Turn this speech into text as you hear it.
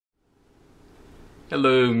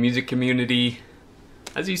Hello, music community.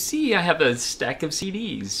 As you see, I have a stack of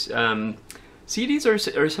CDs.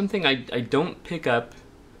 CDs are something I don't pick up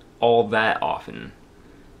all that often.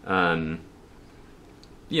 You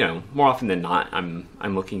know, more often than not, I'm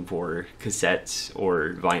looking for cassettes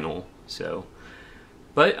or vinyl. So,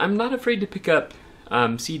 but I'm not afraid to pick up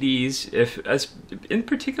CDs in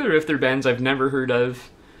particular if they're bands I've never heard of,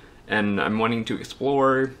 and I'm wanting to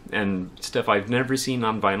explore and stuff I've never seen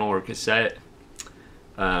on vinyl or cassette.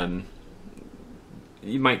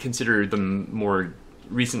 You might consider them more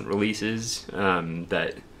recent releases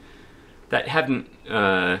that haven't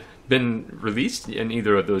been released in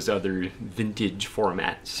either of those other vintage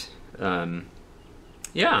formats.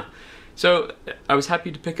 Yeah, so I was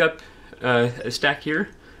happy to pick up a stack here.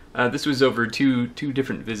 This was over two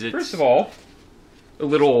different visits. First of all, a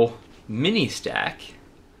little mini stack.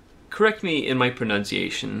 Correct me in my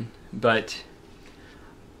pronunciation, but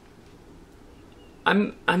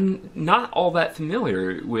I'm not all that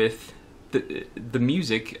familiar with the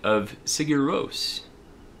music of Sigur Rós.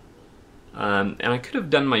 And I could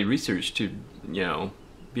have done my research to, you know,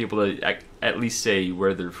 be able to at least say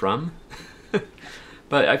where they're from.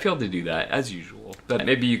 But I failed to do that, as usual. But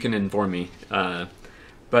maybe you can inform me.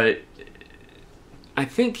 But I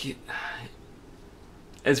think,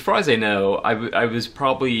 as far as I know, I was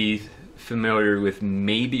probably familiar with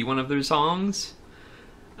maybe one of their songs.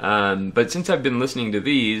 But since I've been listening to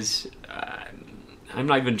these, I'm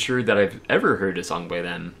not even sure that I've ever heard a song by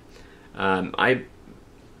them. I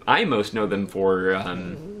most know them for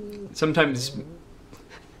sometimes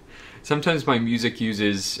my music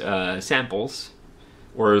uses samples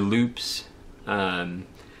or loops, and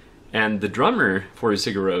the drummer for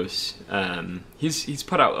Sigur Rós, he's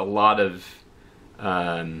put out a lot of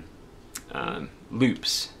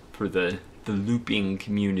loops for the looping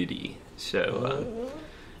community. So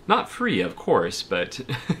not free, of course, but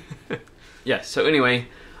yeah. So anyway,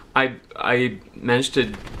 I managed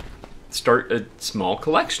to start a small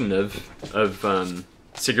collection of Sigur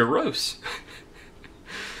Rós.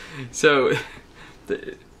 So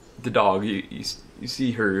the dog, you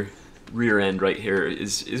see her rear end right here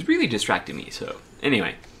is really distracting me. So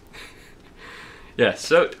anyway, yeah.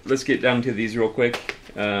 So let's get down to these real quick.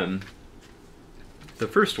 The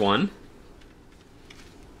first one,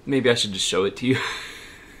 maybe I should just show it to you.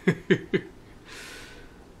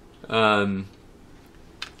 I'll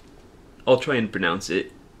try and pronounce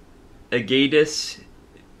it. Agadis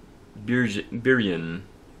Byrjan.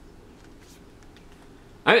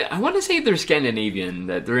 I want to say they're Scandinavian,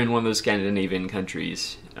 that they're in one of those Scandinavian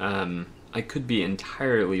countries. I could be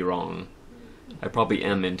entirely wrong. I probably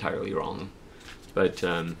am entirely wrong. But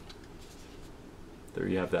there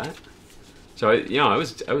you have that. So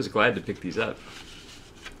I was glad to pick these up.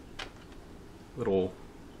 Little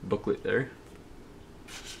booklet there.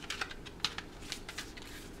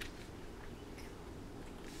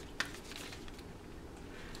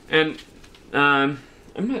 And I'm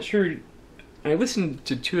not sure. I listened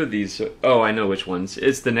to two of these. Oh, I know which ones.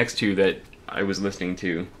 It's the next two that I was listening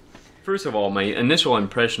to. First of all, my initial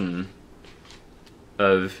impression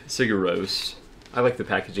of Sigur Rós. I like the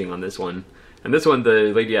packaging on this one. And this one,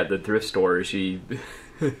 the lady at the thrift store, she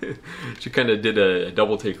she kind of did a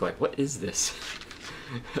double take, like, what is this?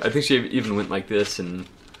 I think she even went like this, and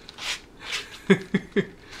but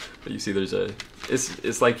you see, there's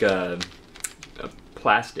it's like a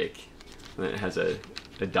plastic, and it has a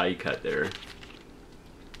die cut there.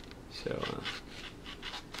 So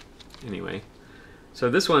anyway, so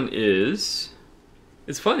this one it's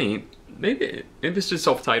funny. Maybe it's just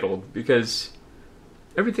self-titled because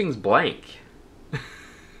everything's blank.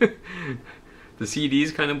 The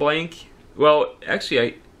CD's kind of blank. Well,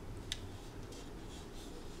 actually,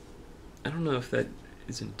 I don't know if that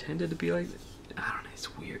is intended to be like that. I don't know.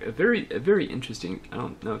 It's weird. A very interesting. I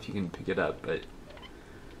don't know if you can pick it up, but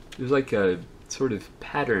there's like a sort of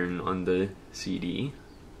pattern on the CD,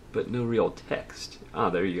 but no real text. Ah,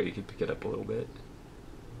 there you go. You can pick it up a little bit.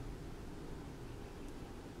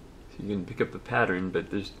 So you can pick up the pattern, but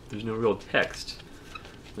there's no real text.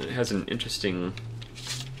 And it has an interesting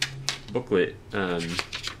booklet on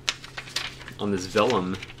this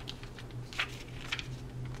vellum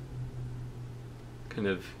kind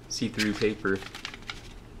of see-through paper.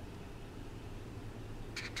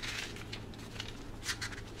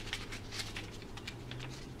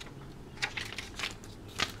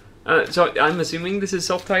 So I'm assuming this is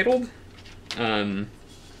self-titled, although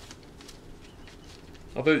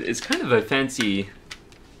it's kind of a fancy.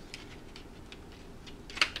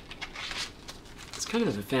 It's kind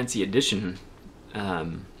of a fancy edition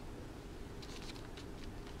to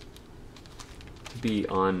be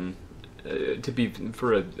on to be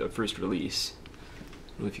for a first release. I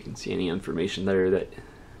don't know if you can see any information there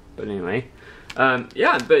but anyway.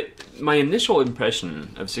 Yeah, but my initial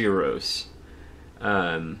impression of Sigur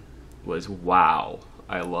Rós was, wow,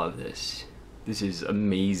 I love this. This is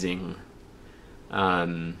amazing.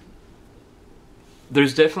 There's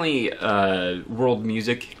definitely world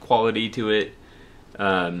music quality to it,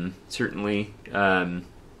 certainly.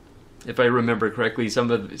 If I remember correctly, some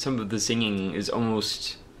of the singing is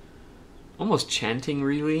almost chanting,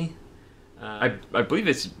 really. I believe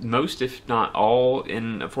it's most, if not all,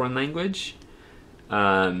 in a foreign language.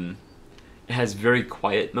 It has very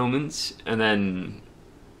quiet moments, and then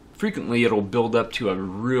frequently it'll build up to a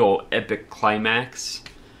real epic climax.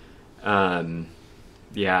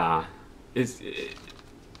 Yeah, the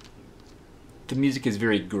music is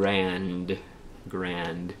very grand.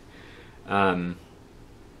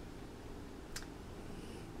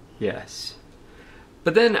 Yes.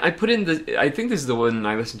 But then I put in I think this is the one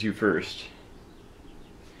I listened to first.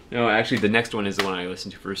 No, actually the next one is the one I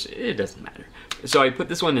listened to first. It doesn't matter. So I put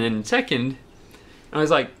this one in second, and I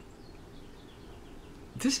was like,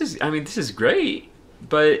 this is great,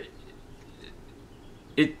 but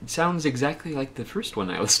it sounds exactly like the first one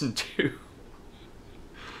I listened to.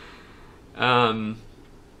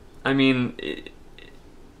 I mean,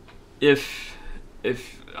 if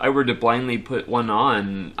I were to blindly put one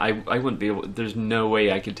on, I wouldn't be able. There's no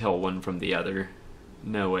way I could tell one from the other.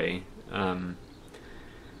 No way.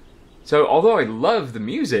 So although I love the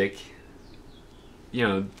music, you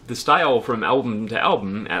know, the style from album to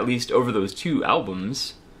album, at least over those two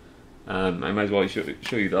albums, I might as well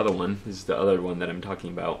show you the other one. This is the other one that I'm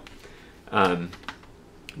talking about.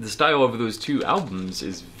 The style of those two albums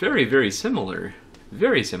is very, very similar.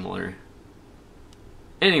 Very similar.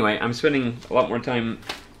 Anyway, I'm spending a lot more time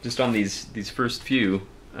just on these first few.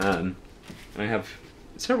 I have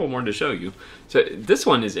several more to show you. So this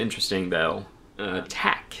one is interesting, though.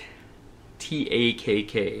 TAKK.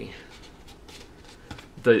 T-A-K-K.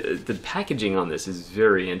 The packaging on this is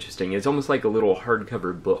very interesting. It's almost like a little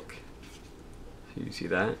hardcover book. You see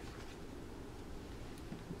that?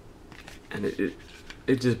 And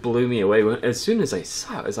it just blew me away. As soon as I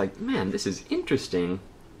saw it, I was like, man, this is interesting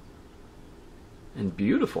and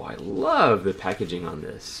beautiful. I love the packaging on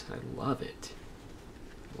this. I love it.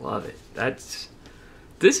 Love it.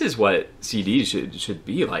 This is what CDs should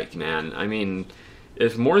be like, man. I mean,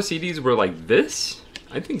 if more CDs were like this,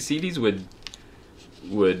 I think CDs would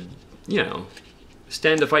you know,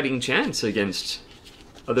 stand a fighting chance against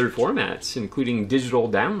other formats, including digital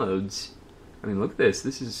downloads. I mean, look at this.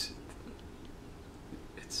 This is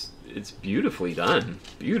it's beautifully done.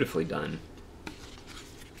 Beautifully done.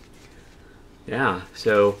 Yeah.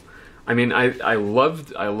 So, I mean, I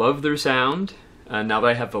love their sound. Now that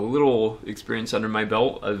I have a little experience under my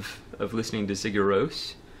belt of listening to Sigur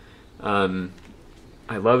Rós,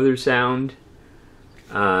 I love their sound.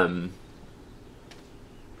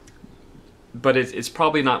 But it's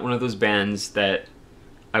probably not one of those bands that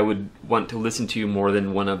I would want to listen to more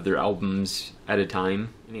than one of their albums at a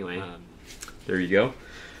time. Anyway, there you go.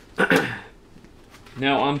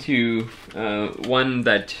 Now on to one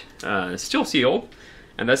that is still sealed,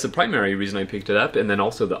 and that's the primary reason I picked it up, and then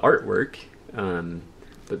also the artwork.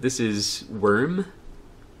 But this is Worm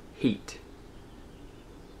Hate.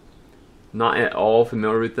 Not at all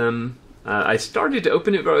familiar with them. I started to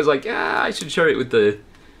open it, but I was like, I should share it with the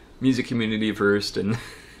music community first, and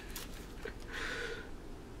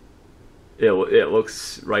it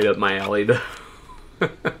looks right up my alley, though.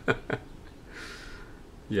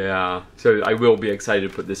 Yeah, so I will be excited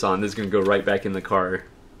to put this on. This is going to go right back in the car.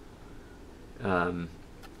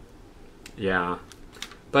 Yeah,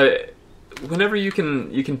 but whenever you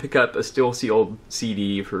can pick up a still sealed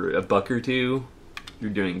CD for $1 or $2, you're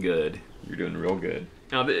doing good. You're doing real good.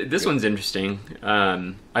 Now this one's interesting.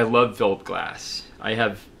 I love Philip Glass. I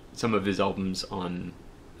have some of his albums on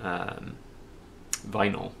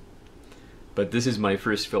vinyl, but this is my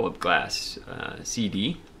first Philip Glass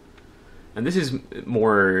CD, and this is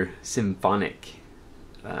more symphonic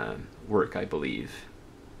work, I believe.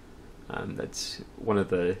 That's one of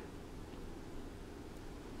the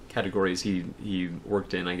categories he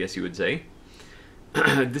worked in, I guess you would say.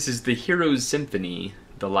 This is the Heroes Symphony,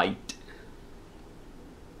 The Light.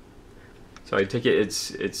 So I take it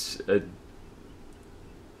it's a...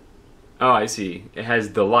 Oh, I see. It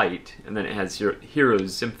has The Light, and then it has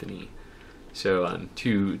Heroes Symphony. So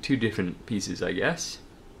two different pieces, I guess.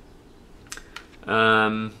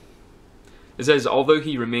 It says, although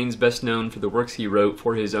he remains best known for the works he wrote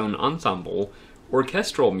for his own ensemble,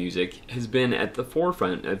 orchestral music has been at the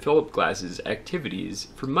forefront of Philip Glass's activities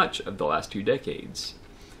for much of the last 2 decades.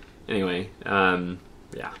 anyway,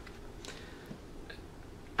 yeah.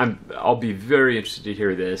 I'll be very interested to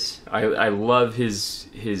hear this. I love his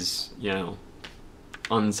you know,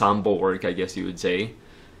 ensemble work, I guess you would say,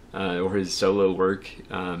 or his solo work.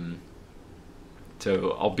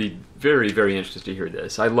 So I'll be very, very interested to hear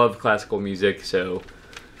this. I love classical music, so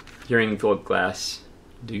hearing Philip Glass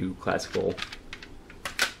do classical,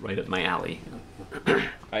 right up my alley.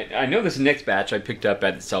 I know this next batch I picked up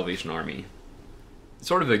at the Salvation Army.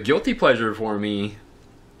 Sort of a guilty pleasure for me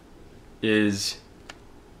is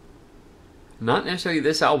not necessarily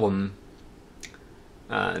this album.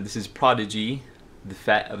 This is Prodigy, The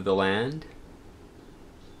Fat of the Land.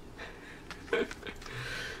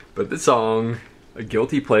 But the song, a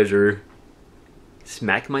guilty pleasure,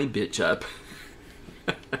 Smack My Bitch Up.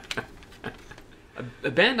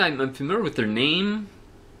 A band I'm familiar with their name,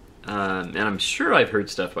 and I'm sure I've heard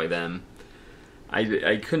stuff by them.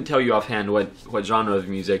 I couldn't tell you offhand what genre of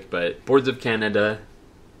music, but Boards of Canada,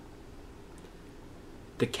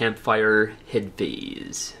 The Campfire Head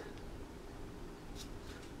Phase.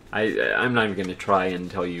 I'm not even going to try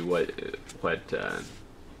and tell you what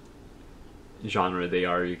genre they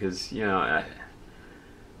are, because, you know,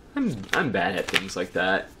 I'm bad at things like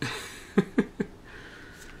that.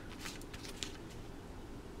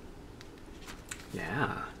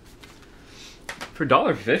 Yeah. For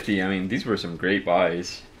 $1.50, I mean, these were some great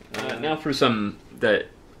buys. Now for some that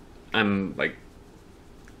I'm, like,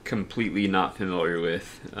 completely not familiar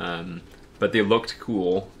with, but they looked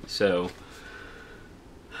cool. So,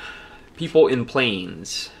 People in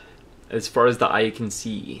Plains, As Far as the Eye Can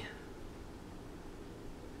See.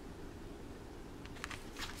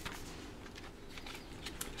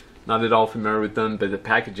 Not at all familiar with them, but the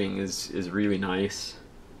packaging is really nice.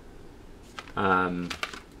 And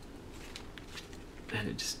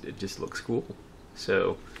it just looks cool.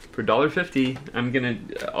 So for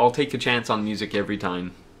 $1.50, I'll take a chance on music every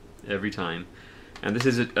time. And this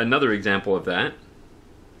is another example of that.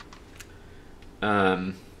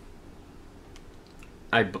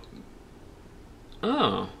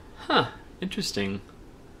 Interesting.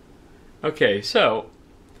 Okay, so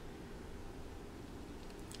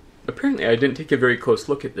apparently I didn't take a very close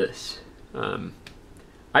look at this.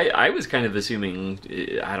 I was kind of assuming,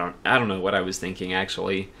 I don't know what I was thinking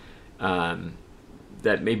actually,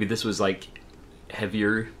 that maybe this was like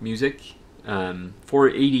heavier music.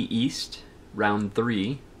 480 East, round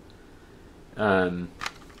 3. But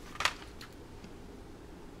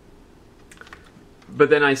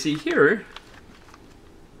then I see here,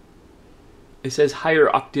 it says higher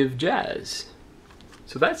octave jazz.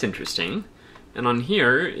 So that's interesting. And on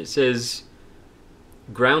here, it says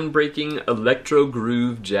groundbreaking electro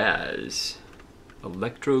groove jazz.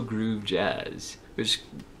 Electro groove jazz. Which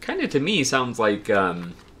kind of to me sounds like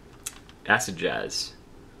acid jazz.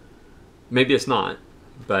 Maybe it's not,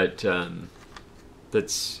 but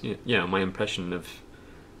that's, you know, my impression of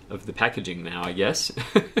the packaging now, I guess.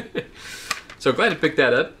 So glad to pick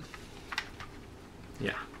that up.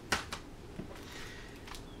 Yeah.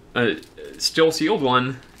 Still sealed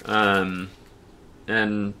one, and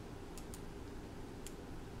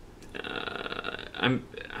I'm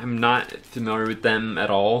not familiar with them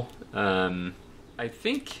at all. I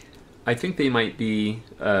think they might be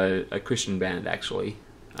a Christian band actually.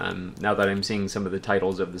 Now that I'm seeing some of the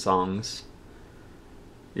titles of the songs.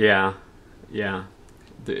 Yeah.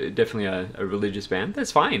 Definitely a religious band.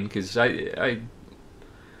 That's fine, because I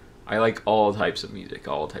like all types of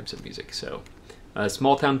music. So,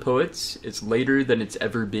 Small Town Poets, It's Later Than It's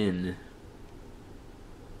Ever Been.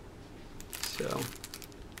 So,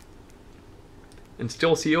 and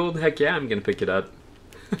still sealed. Heck yeah, I'm gonna pick it up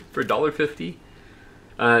for $1.50.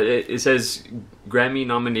 It says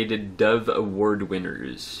Grammy-nominated Dove Award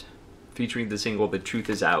winners, featuring the single "The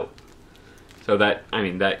Truth Is Out." So that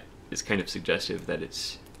is kind of suggestive that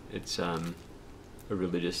it's a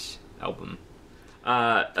religious album.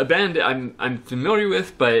 A band I'm familiar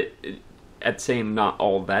with, but at the same not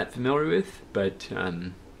all that familiar with. But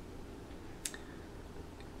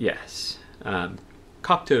yes,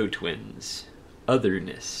 Cocteau Twins,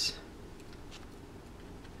 Otherness.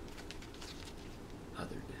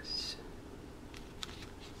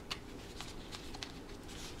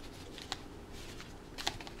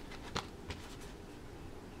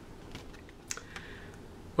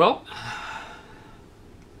 Well,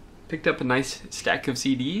 picked up a nice stack of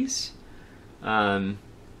CDs. I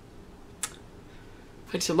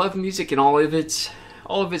just love music in all of its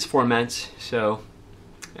formats. So,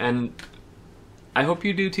 and I hope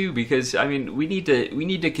you do too, because I mean we need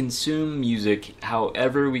to consume music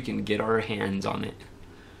however we can get our hands on it.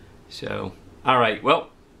 So, all right. Well,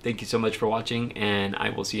 Thank you so much for watching, and I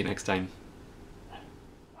will see you next time.